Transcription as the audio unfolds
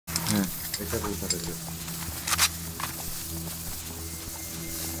হ্যাঁ এটার উপরে যে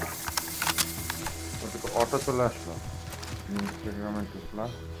ওটা অটো চলে আসলো ইনস্টাগ্রামে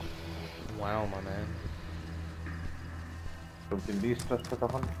ঢুকলাম Wow, my man. তো লিস্ট আসছে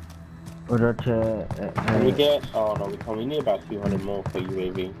তখন ওটা হচ্ছে Can we get? Oh no, we can. We need about 200 more for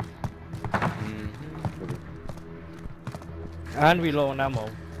UAV. And we low on ammo.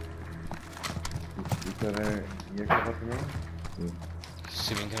 ভিতরে ইয়ে করো তুমি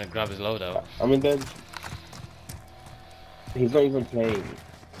Simeon gonna grab his loadout. I mean, then he's not even playing.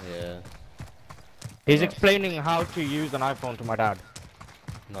 Yeah. He's explaining how to use an iPhone to my dad.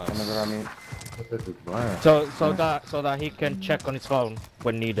 Nice. আমি কোথায় ঢুকবো হ্যাঁ So that he can check on his phone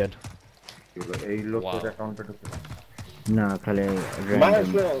when needed. এই লোকের অ্যাকাউন্টে ঢুকে না খালি Might as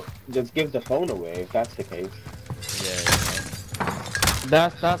well just give the phone away if that's the case. Yeah.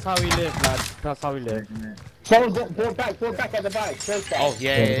 That's how he lives, lad. That's how he lives. Someone fall back at the bike. Close back. Oh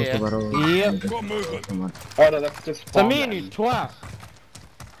yeah. Yep. Oh no, that's just. So me and you twat.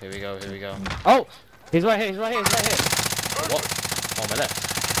 Here we go. Oh, he's right here. What? Oh, my left.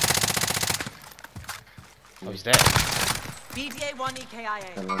 Oh, he's there. BDA 1 EKIA.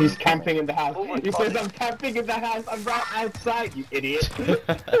 He's camping in the house. He says I'm camping in the house. I'm right outside, you idiot.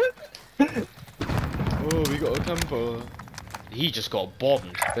 Oh, we got a camper. He just got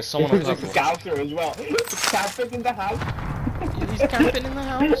bombed. There's someone on He's a purple. scouter as well. He's camping in the house. He's camping in the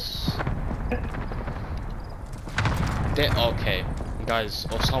house. Okay, guys.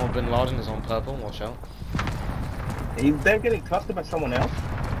 Osama bin Laden is on purple. Watch out. They're getting clustered by someone else.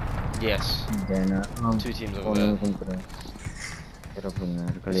 Yes. Two teams over there.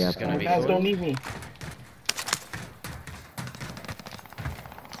 This is gonna be Guys, cool. don't leave me.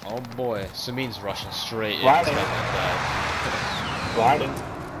 Oh boy, Samin's rushing straight in. Riding. Expecting Riding.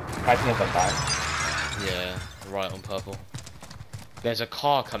 Fighting at the back. that. Yeah, right on purple. There's a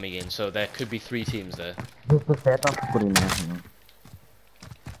car coming in, so there could be 3 teams there. I'm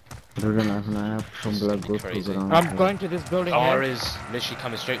going to this building Car here. is literally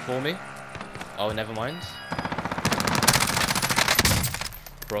coming straight for me. Oh, never mind.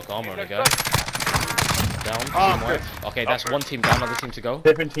 Broke armor on a guy. Down. Team wipe. Okay, that's one team down, another team to go.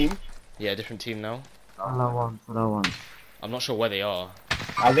 Different team. Yeah, different team now. I'm not sure where they are.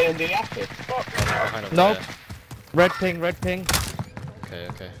 Are they in the active? Kind of Nope. there. Red ping. Okay.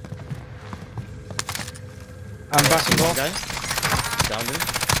 I'm backing One off. guy. Downed him.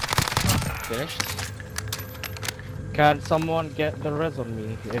 Finished. Can someone get the res on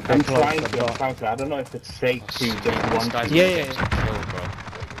me? If I'm they're trying close, to. I don't know if it's safe to Oh, just this one guy's team. Yeah. killed, bro.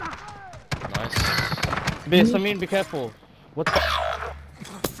 Nice. Samin, be careful. What the?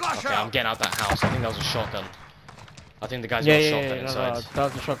 Okay, I'm getting out that house. I think that was a shotgun. I think the guy's got a shotgun inside. No, that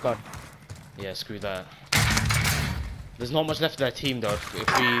was a shotgun. Yeah, screw that. There's not much left of their team though.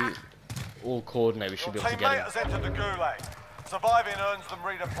 If we all coordinate, we should be able to get him. Has entered the gulag. Surviving earns them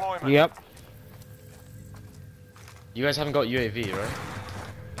redeployment. Yep. You guys haven't got UAV, right?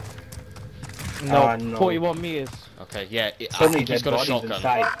 No, No. 41 meters. Okay, yeah. So I many think he's dead got a bodies shotgun.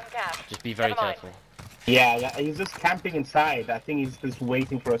 inside. Just be very careful. Yeah, he's just camping inside. I think he's just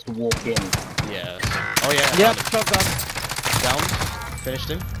waiting for us to walk in. Yeah. Oh yeah. Yep, shotgun. Down. Finished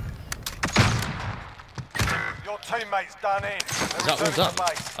him. Your teammates done in. Is that all done? I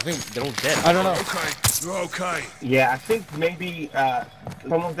think they're all dead. I don't know. Okay, you're okay. Yeah, I think maybe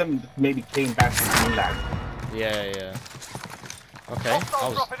some of them maybe came back from Gulag. Yeah. Okay.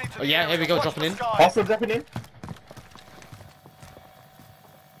 Oh yeah, here we go, dropping in. Also dropping in.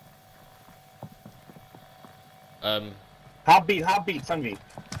 Heartbeat, Sunvi.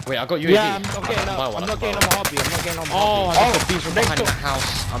 Wait, I got UAV. Yeah, I'm not getting Buy on. one, I'm I not can getting buy on my one. hobby. I'm not getting on my Oh, hobby. I got the beast from behind that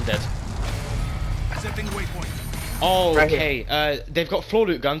house. I'm dead. Accepting waypoint. Oh, Right okay. They've got floor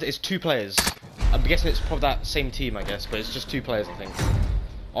loot guns. It's 2 players. I'm guessing it's probably that same team, I guess, but it's just 2 players, I think.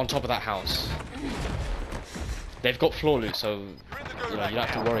 On top of that house. They've got floor loot, so you don't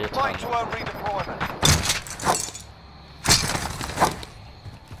have to worry a ton. Fight to earn redeployment.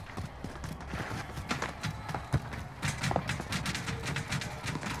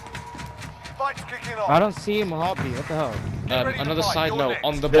 Fight's kicking off. I don't see him hobby. What the hell? Another side note,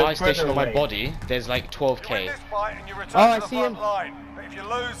 on the They're buy station on my further away. body, there's like You win 12k. this fight and you return Oh, I to the see front him. line. But if you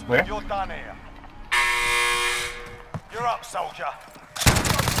lose, Where? you're done here. You're up, soldier.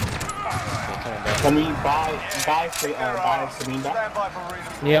 Can we buy Samin back? Stand by for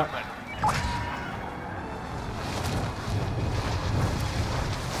redeployment. Yeah.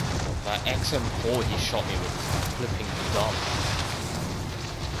 That XM4 he shot me with flipping dumb.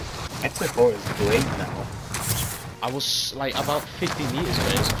 XF4 is great now. I was like about 50 meters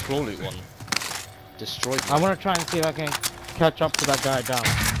away, it was a floor loot one. Destroyed me. I want to try and see if I can catch up to that guy down.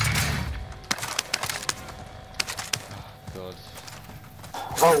 God.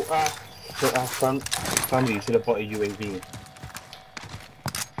 Oh, family, you should have bought a UAV.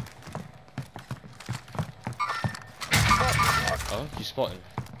 Oh, you spot him.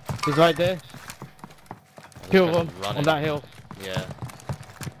 He's right there. Oh, Two this of guy's them running. on that hill. Yeah.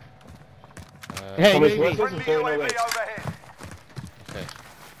 Hey, Thomas, maybe. what's this? Friendly Going away. UAV overhead. Okay.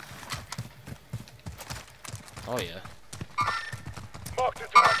 Oh yeah. Mark the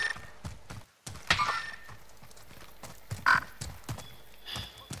target.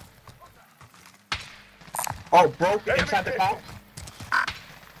 Oh, broke inside the car.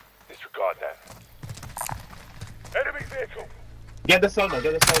 Disregard that. Enemy vehicle. Get the soda,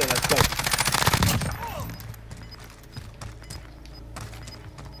 let's go.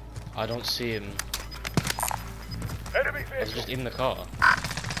 I don't see him. Enemy I was vehicle. just in the car.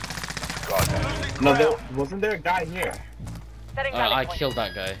 Disregard that. No, wasn't there a guy here? I killed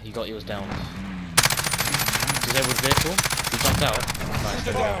that guy. He was down. Disabled vehicle. He jumped out. Nice.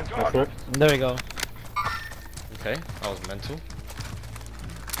 There we go. That's right. There we go. Okay, that was mental.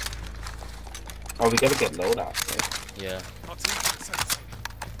 Oh, we gotta get loadout. Yeah.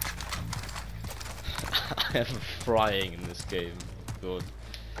 I am frying in this game. God.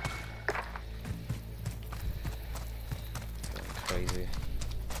 Going crazy.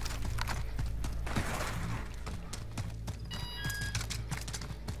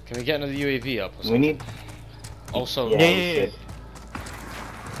 Can we get another UAV up or We something? need. Also, Yeah, we should.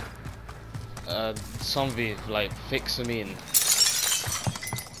 Somebody like fix him in.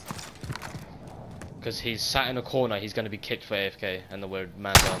 Because he's sat in a corner, he's gonna be kicked for AFK, and then we're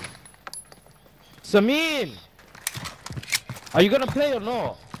man down. Samin! Are you gonna play or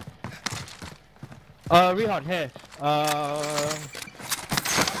no? Rehan, here. Okay,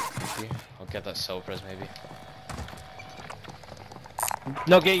 I'll get that self-res maybe.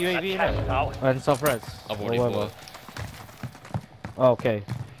 No, get UAV in it. And self-res. I've already bought. Okay.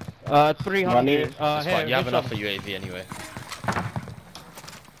 300. Money. That's Here, fine, you have which enough one? for UAV anyway.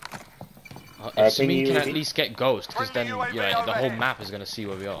 If think Samin can at UAV. least get Ghost, because then Friendly the UAV whole overhead. map is gonna see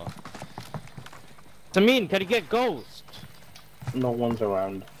where we are. Samin, can you get Ghost? No one's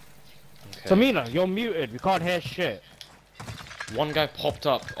around. Okay. Samina, you're muted. We can't hear shit. One guy popped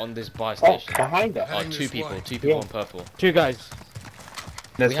up on this buy Oh, station. behind us. Oh, two people Yeah. on purple. Two guys.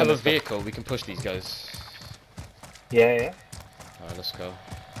 Let's We go, have a let's go. vehicle, we can push these guys. Yeah. Alright, let's go.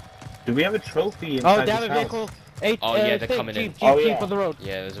 Do we have a trophy inside Oh, they have this a house? vehicle. Eight, Oh, yeah, they're thing, coming in. Jeep, Oh, Jeep yeah. for the road.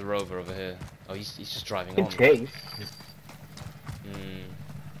 Yeah, there's a rover over here. Oh, he's just driving In on. case. Hmm.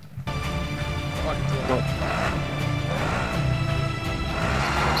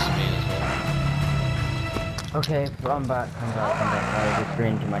 Samin as well. Okay, I'm back. I just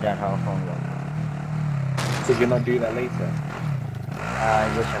ran to my dad house phone. So you're not do that later?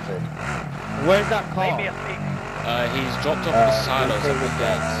 I wish I could. Where's that car? He's dropped off the silos at the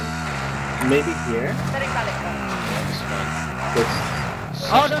gates. Maybe here? Yeah, this is fine. This-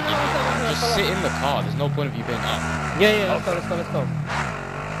 Oh, no, Just sit in the car, there's no point of you being up. Yeah, let's go.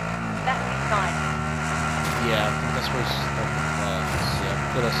 Yeah, I think that's where it's yeah,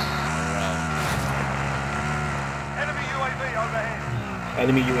 put us around. Enemy UAV overhead.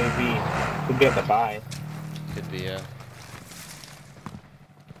 Enemy UAV. Could be at the buy. Could be, yeah.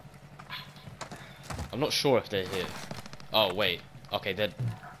 I'm not sure if they're here. Oh, wait. Okay, they're...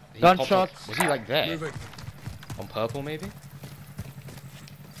 he popped up- Gunshots. Was he like there? On purple, maybe?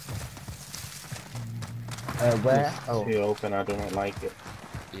 Where? Oh, Too open, I don't like it.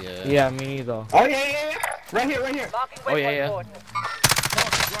 Yeah. Yeah, me neither. Oh, yeah. Right here. Oh, yeah.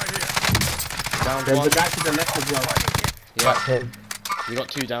 Down There's one. a guy to the left as well. Yeah. hit. We got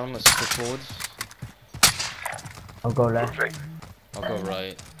two down, let's push forwards. I'll go left. I'll go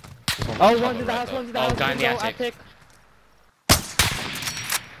right. Oh, one's in the house, one's in the Oh, house. guy in the window, attic.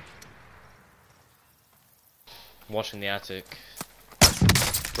 Watching the attic.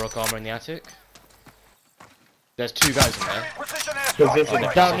 Broke armor in the attic. There's two guys in there. Precision Position.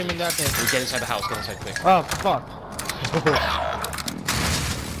 airstrike. Down him in that thing. We get inside the house, get inside quick. Oh, fuck.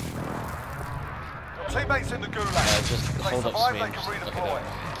 Your teammates in the gulag. Just If they hold up survive, swing. they can Look redeploy. at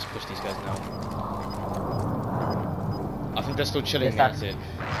that. Let's push these guys now. I think they're still chilling in the Yes, attic.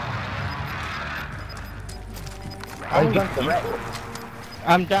 I've gone to red.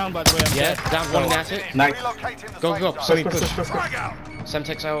 I'm down, by the way. I'm Yeah, dead. down one in the attic. Nice. Relocating the Go, safe go, zone. sorry, push. Frag out.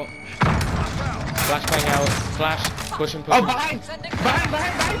 Semtex out. Flashbang out. Flash. Push him, push Oh, him. behind!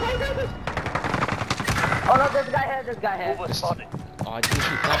 Oh no, there's a guy here. This- Oh, I didn't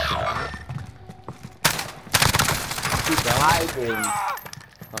shoot flash him. Hiding.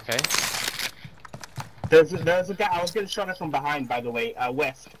 Okay. There's a guy, I was getting shot at from behind, by the way,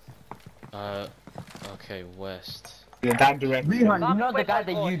 west. Okay, west. You're that direct. Rehan, you know the guy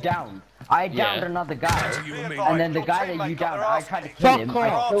that you downed? I downed Yeah. another guy, Be advised, and then the your guy that teammate you got downed, their I arse tried to kicked. kill Fuck him,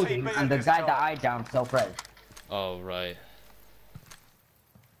 off. I killed him, and the guy that I downed self-res. Oh, right.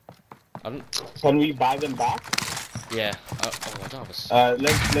 I don't... Can we buy them back? Yeah. Oh, I don't have a...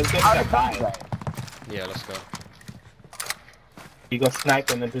 Let's get How that the buy. contract? Yeah, let's go. You got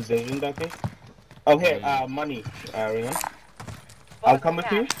sniped in the position, okay? Oh, here, money, Rihan. I'll come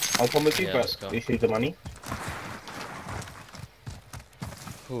with you. I'll come with you, Yeah, let's but go. issue the money.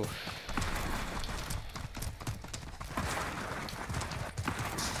 Ooh.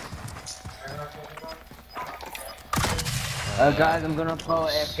 Guys, I'm gonna pull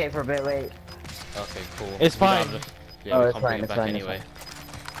AFK for a bit, wait. Okay, cool. It's We don't fine. have the- Yeah, Oh, we it's can't bring fine, it it's back fine, it's anyway.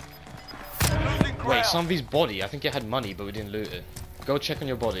 Losing Wait, ground. somebody's body. I think it had money, but we didn't loot it. Go check on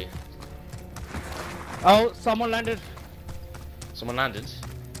your body. Oh, someone landed. Someone landed.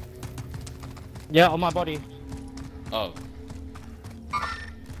 Yeah, on my body. Oh.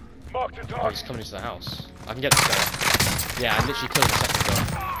 Marked a Oh, target. he's coming into the house. I can get this guy. Yeah, I literally killed him a second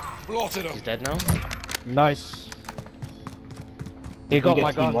ago. Blotted He's him. dead now? Nice. He got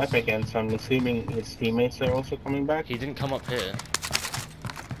my team gun. wipe again, so I'm assuming his teammates are also coming back. He didn't come up here.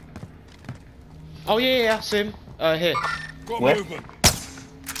 Oh, yeah, see him. Here. Got Where? movement.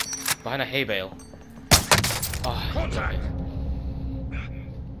 Behind a hay bale. Oh, Contact.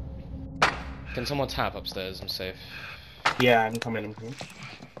 can someone tap upstairs? I'm safe. Yeah, I'm coming.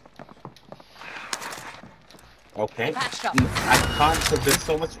 Okay. Patched up. I can't because there's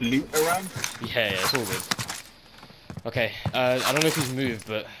so much loot around. Yeah, it's all good. Okay, I don't know if he's moved,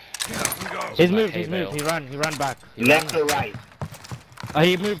 but... Get up and go. He's Like moved, hay he's moved. bale. He ran back. He Left ran- or right?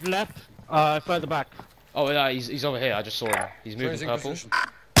 He moved left, further back. Oh, yeah, he's over here. I just saw him. He's moving Changing purple. position.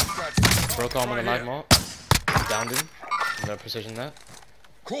 Broke arm on the Right lag here. mark. Downed him. I'm gonna precision that.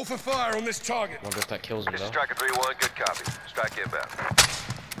 Call for fire on this target. Wonder if that kills him This is though. Striker 3-1, good copy. Strike inbound.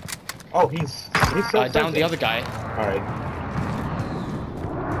 Oh, he's so I downed the other guy. Alright.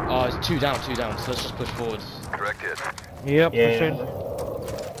 Oh, it's two down, so let's just push forward. Direct hit. Yep, Yeah. pushing.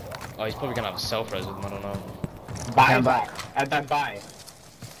 Oh, he's probably gonna have a self-res with him, I don't know. Buy Stand back. At that buy.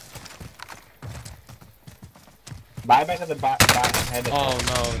 Buy back at the back head. Oh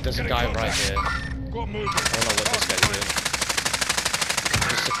no, there's a guy right here. I Got movement. don't know what this guy's doing.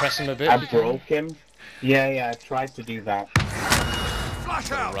 Just suppress him a bit. I if you can. broke him. Yeah, I tried to do that.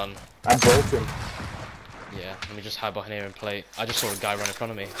 Flash out. Run. I broke him. Yeah, let me just hide behind here and play. I just saw a guy run in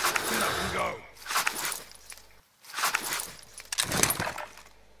front of me. Get up and go.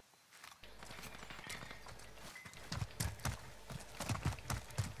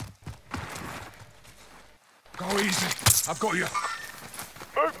 Go easy. I've got you.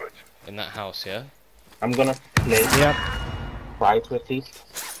 Movement. In that house, yeah? I'm gonna play. Yep. Try to at least.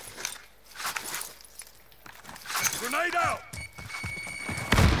 Grenade out.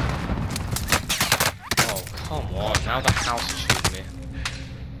 Oh, come on. Now the house is shooting me.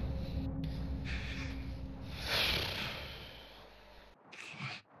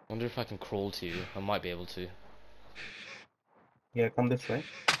 Wonder if I can crawl to you. I might be able to. Yeah, come this way.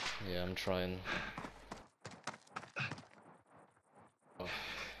 Yeah, I'm trying. Oh.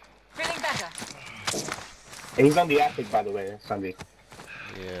 Feeling better. And he's on the attic, by the way, Sandy.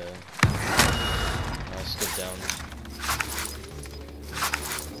 Yeah. I stood down.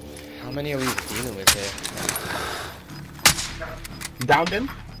 How many are we dealing with here? Downed him.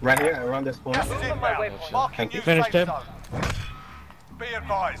 Right here, around this corner. Gas is inbound. Marking Thank you. new Finished safe him. zone. Be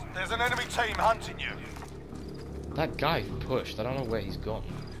advised, there's an enemy team hunting you. That guy pushed. I don't know where he's gone.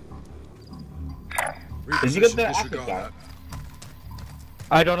 Did you get the attic guy?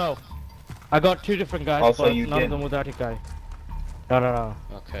 I don't know. I got two different guys, Also, but you none did. of them with attic guy. No.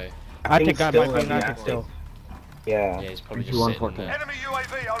 Okay. I think Attic guy still might be in an the attic attic. still. Yeah. Yeah, he's probably 3, just 2, 1, sitting in 14. there. Enemy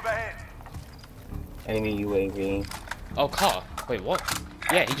UAV overhead. Enemy UAV. Oh, car. Wait, what?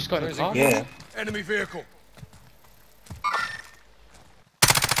 Yeah, he just got in the car? Yeah. Enemy vehicle.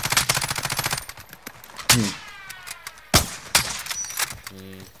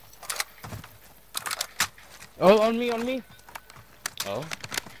 Oh, on me. Oh.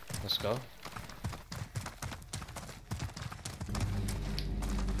 Let's go.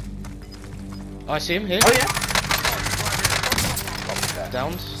 Oh, I see him here. Oh yeah.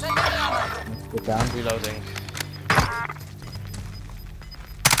 Downed. Get down. Reloading.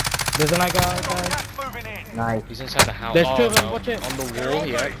 There's another guy. Gas moving in. Nice. He's inside the house. There's oh, two of them, no. watch it. On the wall,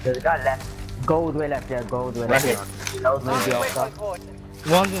 yeah. There's a guy left. Go all the way left, yeah, go all the way Right left. Reload, maybe outside.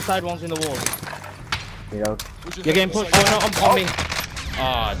 One's inside, one's in the wall. Reload. You're getting pushed. Oh, no, on me.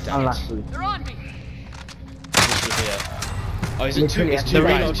 Ah, damn it. Unlucky. They're on me. Literally here. Oh, is it two? Literally, It's the two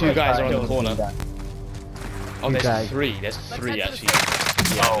guys. reload Two guys are on the was corner. that. Oh, You there's guys. three. There's Let's three head to the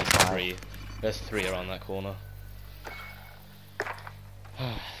actually. Yeah, Oh, there's wow. three. There's three around that corner.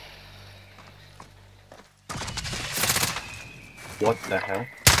 What the hell?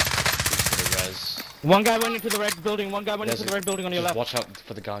 The res. One guy went into the red building. One guy went There's into the red building on your just left. watch out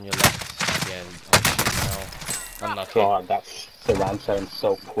for the guy on your left. Yeah, I'm shooting now. Unlucky. God, that's the RAM-7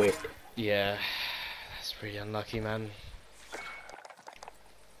 so quick. Yeah, that's pretty unlucky, man.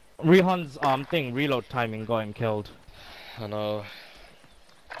 Rehan's thing reload timing got him killed. I know.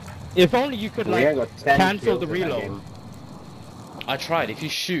 If only you could We like got 10 cancel the kills in that reload. game. I tried. If you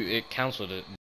shoot, it cancelled it.